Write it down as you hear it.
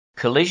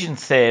Collision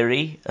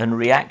Theory and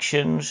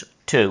Reactions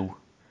 2.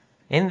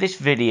 In this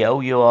video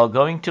you are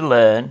going to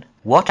learn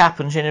what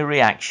happens in a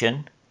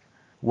reaction,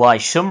 why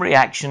some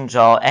reactions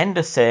are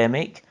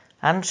endothermic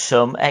and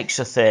some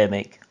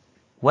exothermic.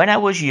 When I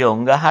was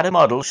young I had a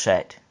model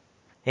set.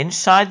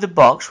 Inside the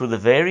box were the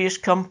various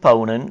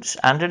components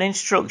and an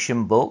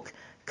instruction book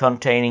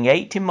containing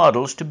 80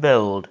 models to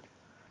build.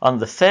 On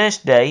the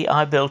first day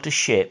I built a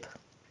ship.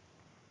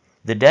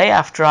 The day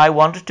after I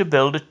wanted to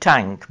build a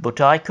tank, but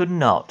I could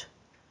not.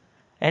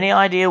 Any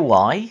idea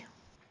why?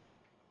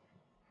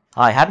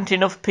 I hadn't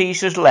enough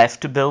pieces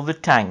left to build the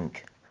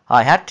tank.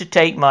 I had to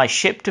take my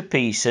ship to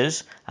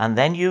pieces and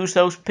then use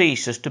those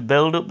pieces to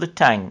build up the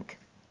tank.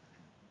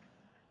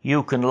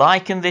 You can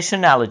liken this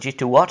analogy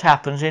to what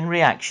happens in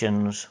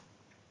reactions.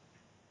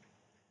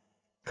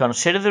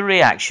 Consider the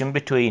reaction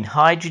between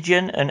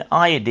hydrogen and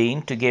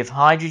iodine to give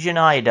hydrogen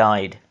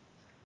iodide.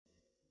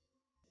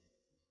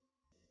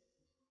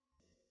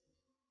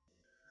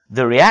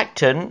 The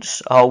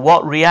reactants are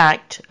what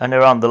react and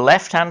are on the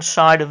left-hand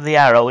side of the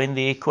arrow in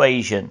the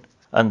equation,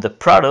 and the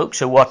products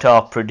are what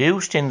are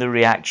produced in the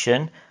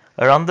reaction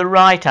are on the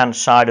right-hand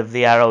side of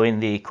the arrow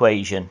in the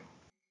equation.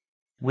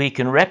 We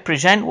can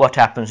represent what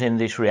happens in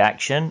this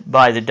reaction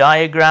by the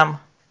diagram.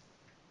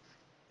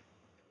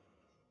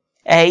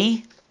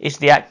 A is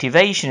the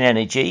activation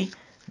energy,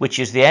 which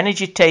is the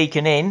energy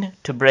taken in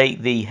to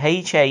break the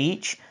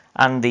HH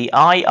and the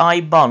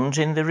II bonds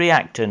in the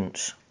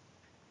reactants.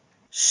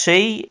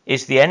 C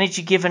is the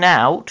energy given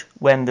out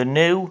when the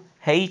new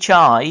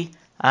HI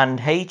and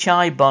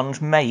HI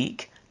bonds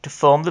make to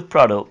form the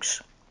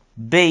products.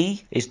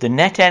 B is the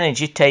net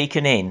energy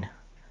taken in,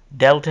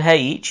 delta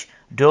H,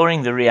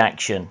 during the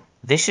reaction.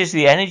 This is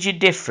the energy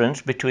difference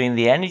between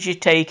the energy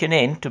taken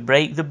in to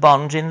break the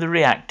bonds in the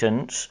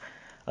reactants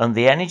and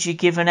the energy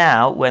given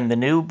out when the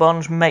new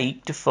bonds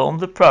make to form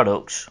the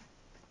products.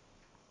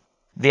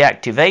 The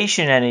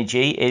activation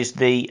energy is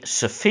the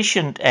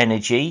sufficient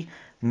energy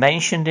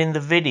mentioned in the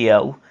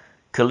video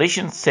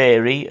Collision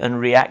Theory and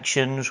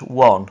Reactions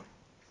 1.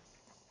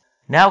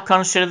 Now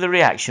consider the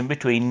reaction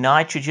between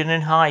nitrogen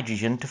and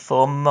hydrogen to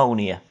form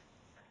ammonia.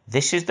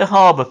 This is the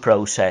Haber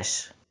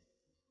process.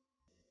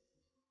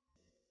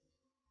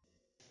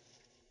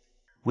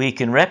 We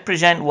can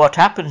represent what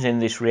happens in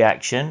this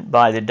reaction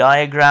by the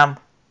diagram.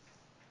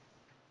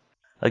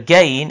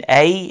 Again,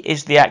 A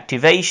is the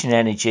activation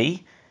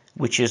energy,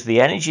 which is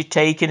the energy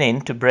taken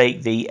in to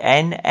break the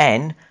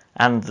NN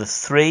and the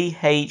 3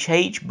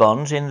 HH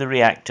bonds in the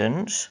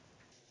reactants.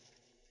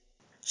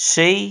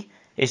 C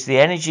is the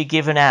energy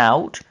given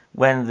out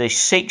when the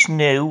 6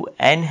 new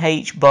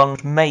NH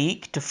bonds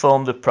make to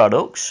form the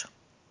products.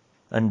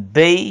 And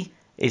B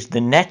is the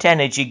net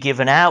energy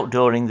given out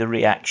during the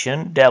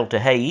reaction,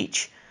 delta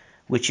H,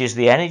 which is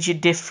the energy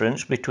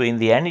difference between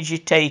the energy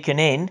taken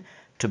in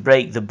to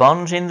break the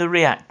bonds in the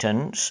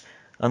reactants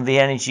and the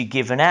energy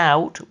given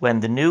out when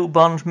the new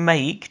bonds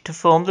make to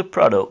form the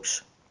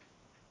products.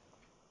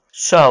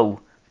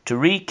 So, to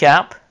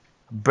recap,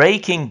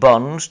 breaking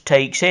bonds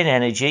takes in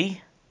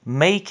energy,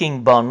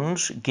 making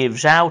bonds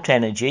gives out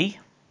energy.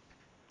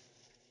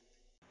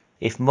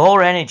 If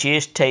more energy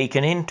is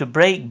taken in to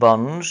break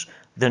bonds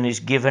than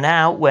is given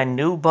out when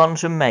new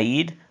bonds are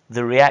made,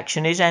 the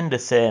reaction is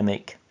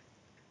endothermic.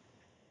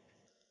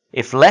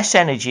 If less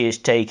energy is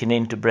taken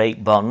in to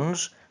break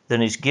bonds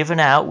than is given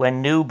out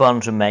when new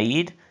bonds are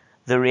made,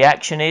 the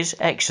reaction is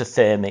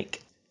exothermic.